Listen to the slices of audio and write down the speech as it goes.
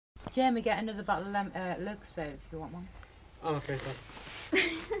Jamie, get another bottle of Lucozade if you want one. Oh, okay, fine.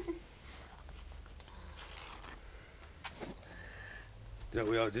 Do you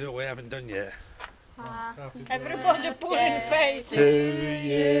know what we haven't done yet? Everybody pulling face. To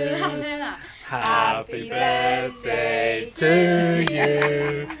you. Happy birthday to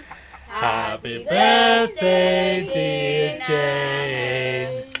you. Happy birthday, dear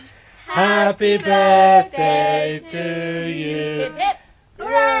Jane. Happy birthday to you. Hip hip.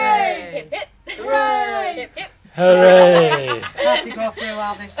 Hooray! Hip hip. Hooray! Hip hip. Hooray! I have to go through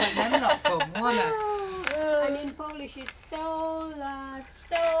all this when them not come, won't I? And in Polish is 100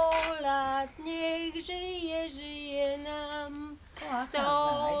 lat, niech żyje, żyje nam.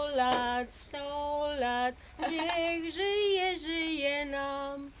 100 lat, niech żyje, żyje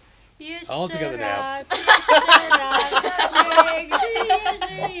nam. All together now. Jeszcze raz, niech żyje,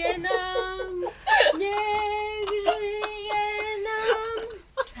 żyje nam. Niech żyje nam.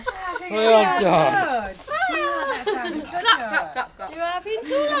 Well done. Good. Oh, that sounded good. You have in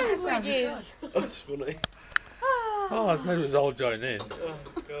two languages. That's funny. Oh, I said it was all joined in. Oh,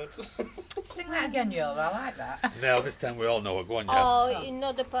 God. Sing that again, Yola. I like that. Now this time we all know it. Go on, yeah. Oh, in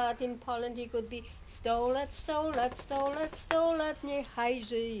another part in Poland it could be 100 lat, 100 lat, 100 lat, 100 lat, niechaj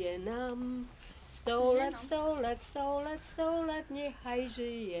żyje nam. 100 lat, 100 lat, 100 lat, 100 lat, niechaj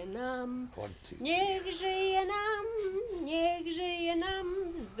żyje nam. 1, 2, 3. Niech żyje nam,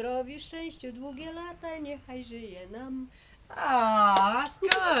 w zdrowiu, szczęściu, długie lata, niechaj żyje nam. Oh, that's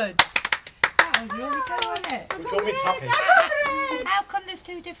good. That was really good, wasn't it? Which one we tapping? How come there's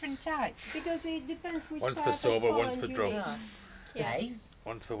two different types? Because it depends which One's for part sober, of one's Poland for you drugs. live. Yeah. Hey?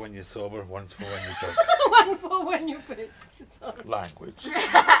 One's for when you're sober, one's for when you're drunk. One for when you piss. Sorry. Language.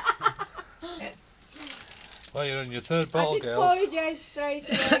 Well, you're on your third I bottle, did girls. apologize straight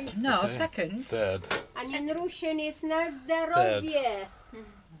away. No, Say. second. Third. And in Russian is na zdrowie.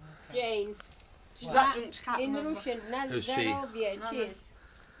 Jane. She's that drunk, she can't In remember. Russian, na Who's she? zdrowie. Cheers.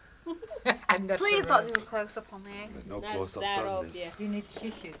 And that's Please the don't rule. do a close up on me. There's no Na close-ups on this. zdrowie. You need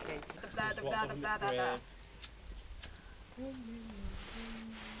tissue, Kate. Blah, blah, blah, blah, blah, blah.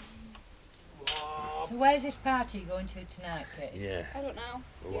 So where's this party going to tonight, Kate? Yeah. I don't know.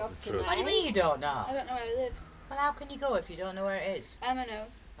 We want the truth. What do you mean you don't know? I don't know where he lives. Well, how can you go if you don't know where it is? Emma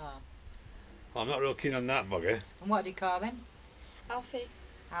knows. Oh. I'm not real keen on that, Muggy. And what do you call him? Alfie.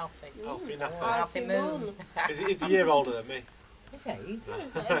 Alfie. Alfie Oh, Napa. Alfie Moon. He's a year older than me. Is he?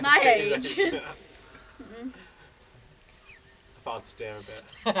 He's not my age. I thought I'd stare a bit.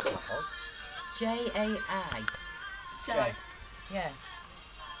 J-A-I. Jay. Yeah.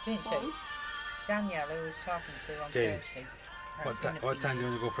 Didn't she? Danielle, who was talking to on Jane. Thursday. What time do you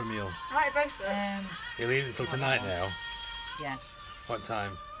want to go for a meal? I like bracelets. You're leaving until tonight now. Yeah. What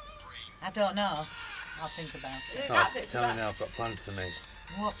time? I don't know. I'll think about it. Oh, tell me now, I've got plans to make.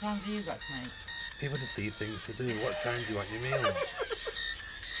 What plans have you got to make? People to see things to do. What time do you want your meal?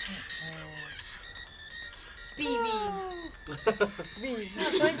 BB.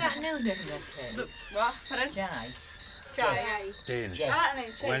 So is that new name, okay? What? Pardon? Jai. Jai. Jane, Jay. I like the name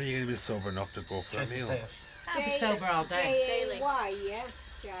Chase. when are you going to be sober enough to go for a meal? I'll be sober all day. J-A-Y, yeah?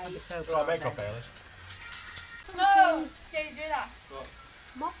 I'll be Jai. sober Right, all make day. up early. No! Jay, do that.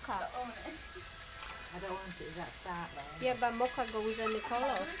 Mocha. Own it. I don't want it. Is that start there? Yeah, but mocha goes in the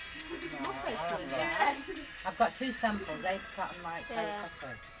color. Mocha is not bad. Yeah. I've got two samples, apricot and white Yeah.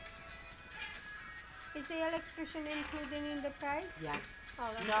 custard. Is the electrician included in the price? Yeah. Oh,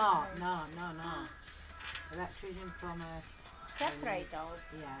 that's No, okay. no. Electrician from Separate all.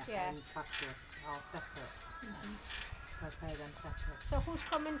 Yeah. and custard, all separate. So I pay them separate. So who's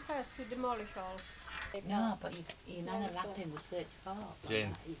coming first to demolish all? No, but you know, wrapping was 34.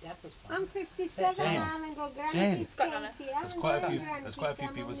 Jane. Your dad was I'm 57, Jane. I haven't got Jane. grannies. Got none. There's quite a few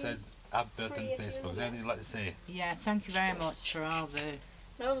people said happy birthday on Facebook. Is there anything you'd like to say? Yeah, thank you very much for all the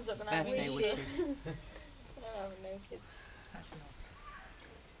No one's not gonna have birthday me. wishes. I don't have no kids. That's enough.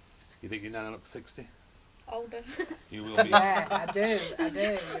 You think your nana looks 60? Older. You will be. Yeah, I do. You're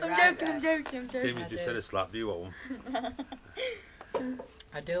I'm right joking, I'm there. joking, I'm joking. Jamie just said a slap. You won't.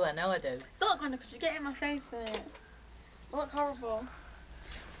 I do, I know I do. Don't look Wanda, because you're getting my face in it. I look horrible.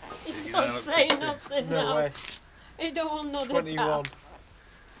 Your Don't nana looks say 60. nothing No now. way. You don't want no 21.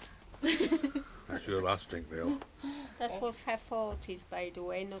 That's your last drink, Bill. That was her 40s, by the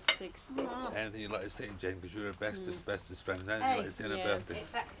way, not 60. Anything you'd like to say, Jane? Because you're her bestest friend. Anything you'd like to say on her Yeah. birthday?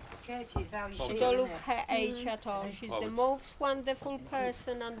 It's that, Katie, it's how you Oh, see She it, don't isn't look it? her age at all. She's What the would- most wonderful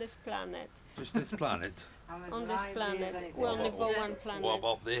person on this planet. Just this planet. On this planet. We only got one What planet.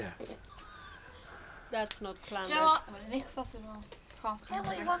 about there? That's not Do planet. you know what? I'm gonna nick us as well. Can't Yeah,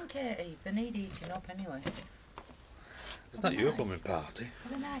 what you want, Katie? They need eating up anyway. It's not your bumming party. Are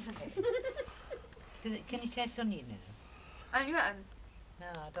they nice, are they? Can you taste onion in them? And you reckon? No,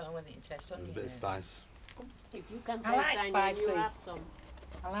 I don't know whether you can taste There's onion a bit of in it. spice. If you can I taste like onion, spicy. you have some.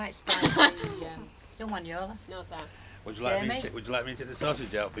 I like spicy. Don't want Yola. No, that. Would you like me? Jamie? Would you like me to take the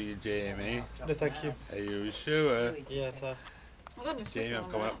sausage out for you, Jamie? No, thank you. Are you sure? Yeah, ta. Jamie, I'm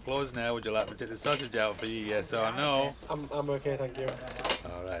coming up close now. Would you like me to take the sausage out for you? Yes or no? I'm okay, thank you.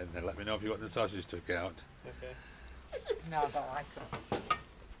 All right, then let me know if you want the sausage took out. Okay. No, I don't like them.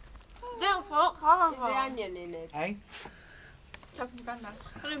 Don't look Is the horrible. onion in it? Hey?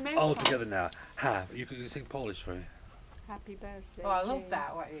 All together now. Ha! You can sing Polish for me. Happy birthday. Oh, I love Jane.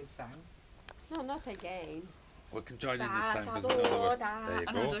 that, what you sang. No, not again. We can join in this time because we know the word. There you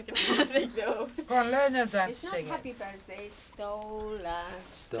I'm go. not joking. I think though. Go on, learn us how to It's not sing it. happy birthday. 100 lat,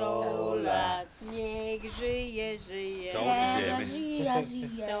 100 100 lat, niech żyje, żyje. Told you, Jamie.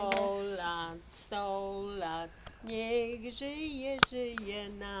 100 lat, 100 lat, niech żyje, żyje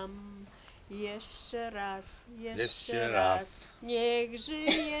nam. Jeszcze raz, jeszcze raz, niech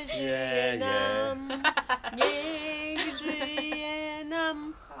żyje, żyje nam. Niech żyje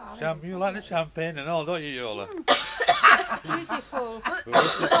nam. You like the champagne and all, don't you, Yola? Beautiful.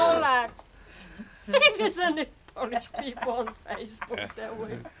 100 lat. If there's any Polish people on Facebook, there will.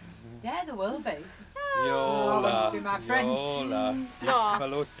 Yeah, there will be. Yola, wants to be my friend. Yola. No,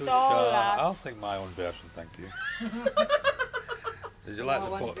 Hello, 100 Tushka. lat. I'll sing my own version, thank you. Did you like I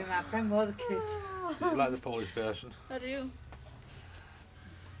the want to be my friend, more the kids. Did you like the Polish version? I do.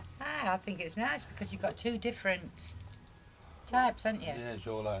 I think it's nice because you've got two different types, haven't you? Yeah,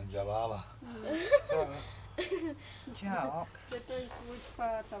 Yola and Jabala. Jock. Depends which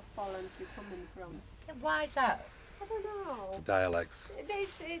part of Poland you're coming from. Why is that? I don't know. Dialects.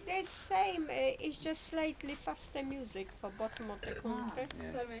 There's same. It's just slightly faster music for bottom of the country.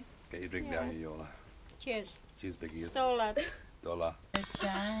 Yeah. Let me. Get your drink Yeah. down, Yola. Cheers. Cheers, big ears. 100 lat. Dollar. It's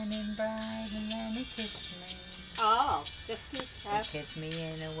shining bright and then he kissed me. Oh, just kiss her. He kissed me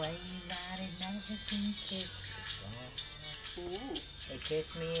in a way that it never been kissed before. Ooh. He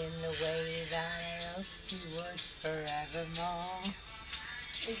kissed me in the way that I hoped you would forevermore.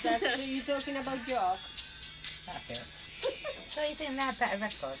 Is that you talking about Jock? That's it. So you think they're better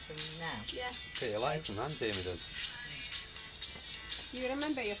records than now? Yeah. Okay, you like some, and Jamie does. Do you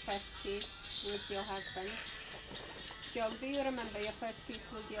remember your first kiss with your husband? Jock, do you remember your first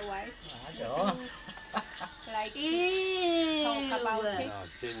kiss with your wife? I don't. Like, Ew. talk about it? No,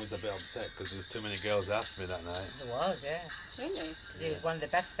 Jamie was a bit upset because there was too many girls after me that night. There was, yeah. Really? He was one of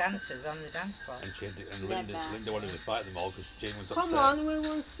the best dancers on the dance floor. And Never. Linda wanted to fight them all because Jamie was Come upset. on, we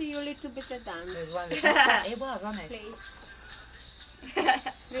will see you a little bit of He was dance. one of the best. He was, wasn't he? Please.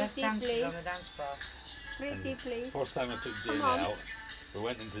 Best Pretty, dancers on the please. dance floor. Pretty, please. First time I took Jamie on. out, we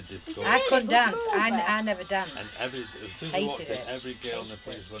went into disco. I couldn't good dance. move, I never And danced. as soon as we walked Hated in, it. every girl in the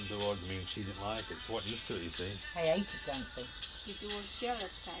place run towards me and she didn't like it. She wasn't used to it, you see. I hated dancing. You was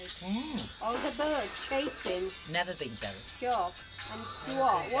jealous, type. Mm. All the birds chasing Never been jealous. Jock. And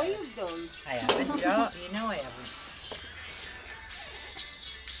what? What you done? I haven't, Joe. You know I haven't.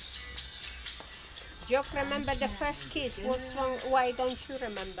 Jock, remember the first kiss? What's wrong? Why don't you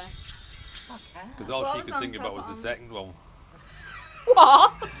remember? Okay. Because all What she was could on think about top was the on? second one.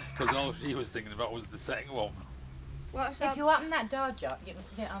 What? Because all she was thinking about was the second one. What's If up? you open that door, Jock, you can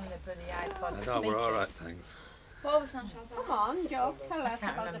put it on the bloody iPod. No, we're alright, thanks. What was on shop? Come on, Jock, tell us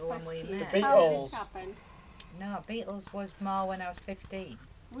can't about the remember when first we kiss. met. How did Beatles. this happen? No, Beatles was more when I was 15.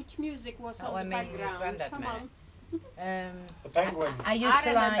 Which music was Not on when the me and your background? granddad Come met. on. The penguin. I used to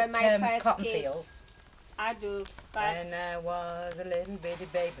remember like my first cotton kiss. fields. I do, but When I was a little bitty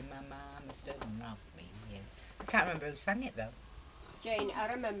baby, my mama stood and rocked me. Yeah. I can't remember who sang it though. Jane, I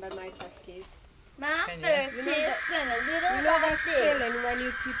remember my first kiss. My Can you? first You know kiss that- went a You little know like that this. feeling when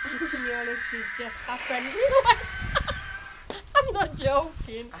you keep pushing your lips, it's just happened. I'm not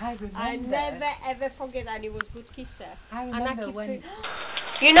joking. I remember. I never ever forget, and he was good kisser. I And I remember keep when.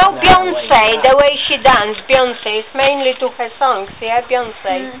 You know Beyonce, the way she dances, Beyonce is mainly to her songs, yeah,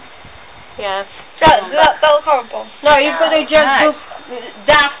 Beyonce. Yeah. That was horrible. No, you could have just Nice. do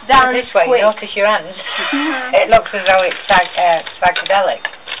daft dance This way, quick. notice your hands. It looks as though it's psychedelic.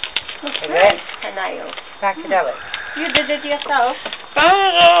 Is it? Psychedelic. You did it yourself.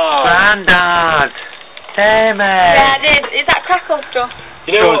 Grandad! Hey, mate! Yeah, I did. Is that crackle stuff?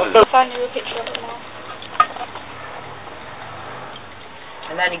 You know what? I'll find you a picture of it now.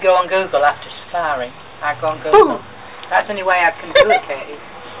 And then you go on Google after sparring. I go on Google. That's the only way I can do it, Katie.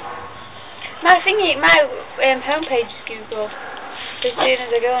 My thingy, my homepage is Google. As soon as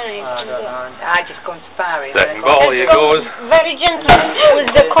I go on it. I just come to Barry. Second goal, here goes. Very gentle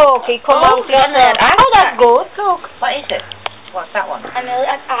with the cork. He come out in there. I know that's good. Look. What is it? What's that one? I know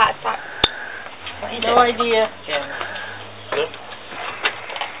that's heart attack. What is No it? idea.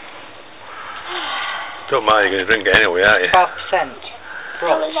 Don't mind, you're going to drink it anyway, aren't you? 12%.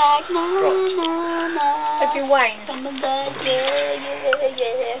 Rot. Have you wine?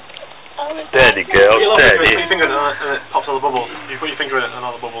 Steady, girl, steady. Put your finger in it and it pops all the bubbles. You put your finger in it and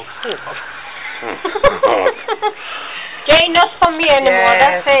all the bubbles. Jane, not for me anymore.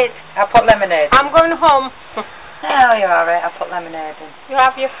 Yes. That's it. I'll put lemonade. I'm going home. Oh, you're alright. I'll put lemonade in. You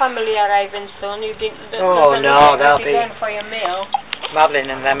have your family arriving soon. You didn't. Oh, no, they'll be going for your meal.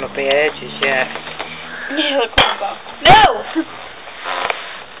 Madeline and them will be ages, yeah. No, come back. No. No!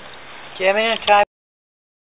 Jamie, try